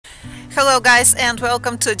Hello guys, and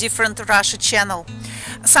welcome to Different Russia channel.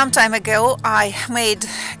 Some time ago I made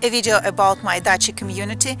a video about my Dacha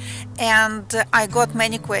community, and I got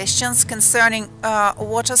many questions concerning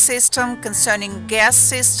water system, concerning gas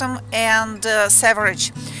system and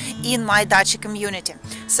sewerage in my Dacha community.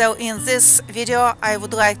 So in this video I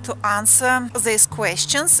would like to answer these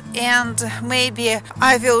questions, and maybe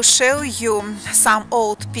I will show you some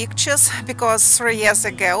old pictures, because 3 years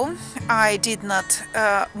ago I did not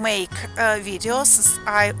make videos,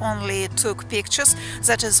 I only took pictures.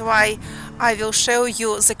 That is why I will show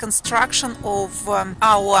you the construction of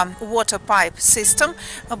our water pipe system,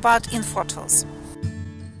 but in photos.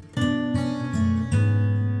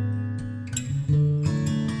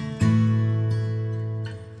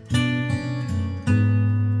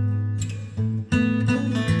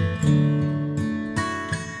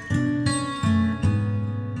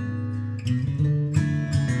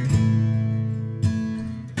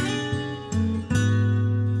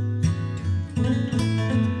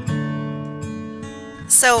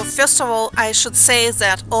 So first of all, I should say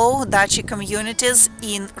that all Dacha communities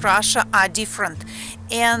in Russia are different,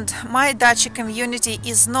 and my Dacha community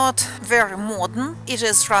is not very modern. It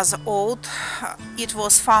is rather old. It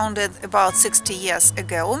was founded about 60 years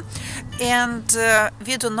ago, and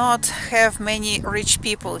we do not have many rich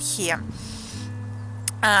people here.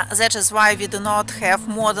 That is why we do not have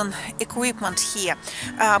modern equipment here.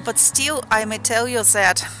 But still, I may tell you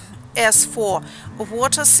that as for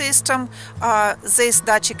water system, this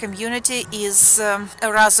Dacha community is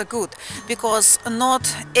rather good, because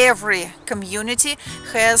not every community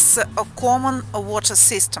has a common water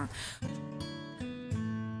system.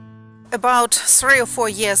 About 3 or 4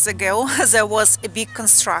 years ago there was a big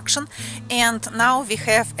construction, and now we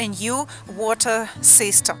have a new water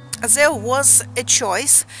system. There was a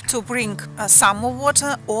choice to bring summer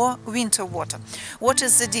water or winter water. What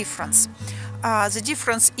is the difference? The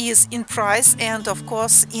difference is in price and of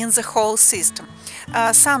course in the whole system.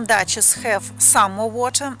 Some dachas have summer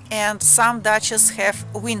water and some dachas have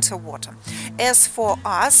winter water. As for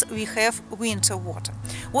us, we have winter water.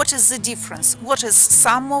 What is the difference? What is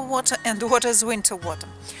summer water and what is winter water?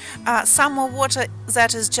 Summer water,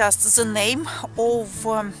 that is just the name of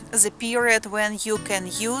the period when you can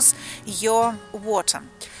use your water,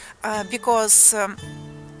 because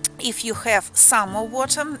if you have summer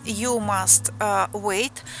water, you must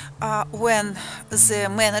wait when the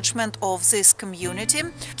management of this community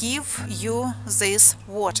give you this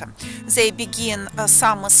water. They begin a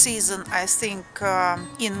summer season, I think,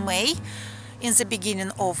 in May, in the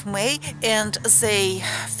beginning of May, and they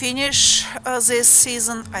finish this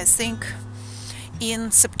season, I think,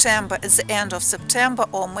 in September, at the end of September,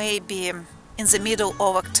 or maybe in the middle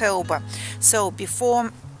of October. So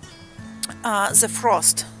before the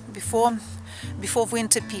frost, before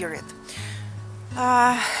winter period.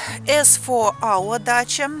 As for our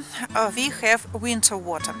Dacha, we have winter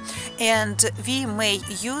water, and we may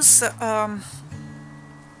use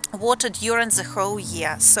water during the whole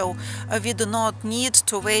year, so we do not need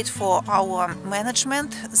to wait for our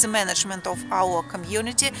management, the management of our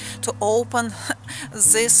community, to open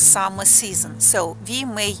this summer season. So we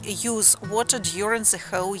may use water during the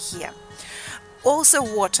whole year. Also,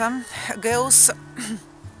 water goes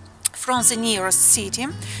from the nearest city,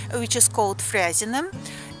 which is called Frязино,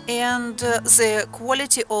 and the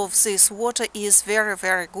quality of this water is very,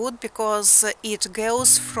 very good, because it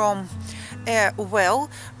goes from a well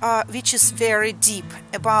which is very deep,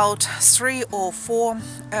 about 300 or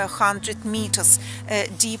 400 meters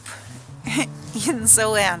deep in the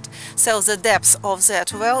land. So the depth of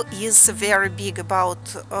that well is very big, about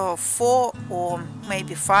 400 or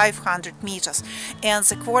maybe 500 meters, and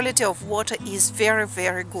the quality of water is very,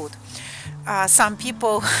 very good. Some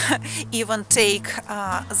people even take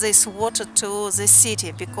this water to the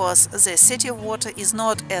city, because the city water is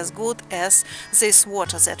not as good as this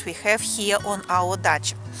water that we have here on our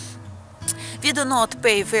Dacha. We do not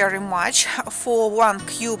pay very much for 1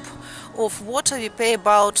 cube of water. We pay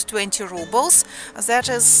about 20 rubles, that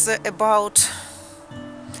is about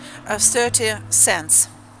 30 cents,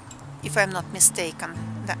 if I'm not mistaken.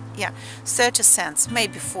 Yeah, 30 cents,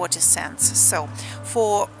 maybe 40 cents, so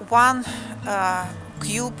for 1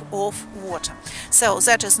 cube of water. So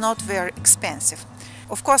that is not very expensive.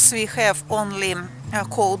 Of course, we have only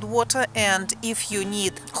cold water, and if you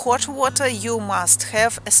need hot water, you must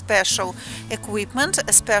have a special equipment,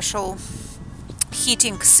 a special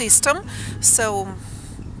heating system. So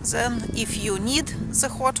then if you need the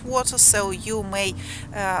hot water, so you may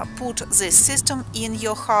put this system in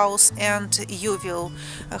your house, and you will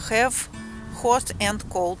have hot and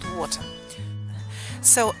cold water.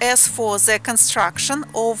 So as for the construction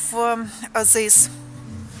of this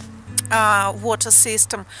water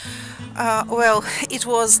system, well, it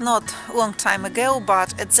was not a long time ago,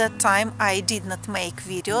 but at that time I did not make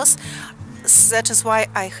videos. That is why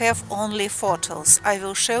I have only photos. I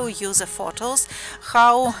will show you the photos,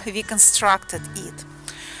 how we constructed it.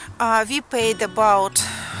 We paid about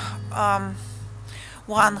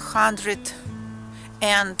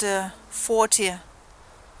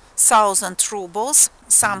 140,000 rubles.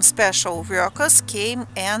 Some special workers came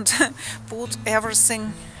and put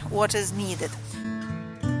everything what is needed.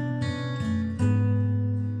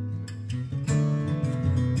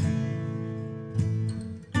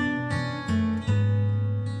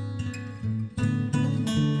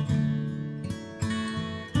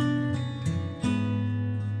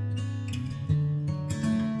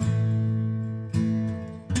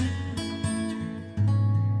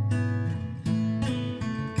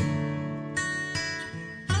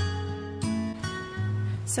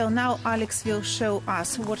 So now Alex will show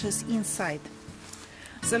us what is inside.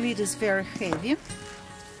 The lid is very heavy,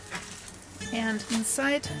 and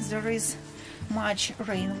inside there is much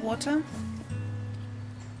rainwater,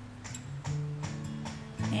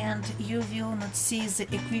 and you will not see the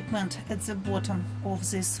equipment at the bottom of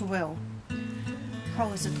this well.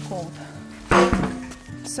 How is it called?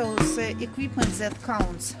 So the equipment that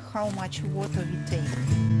counts how much water we take.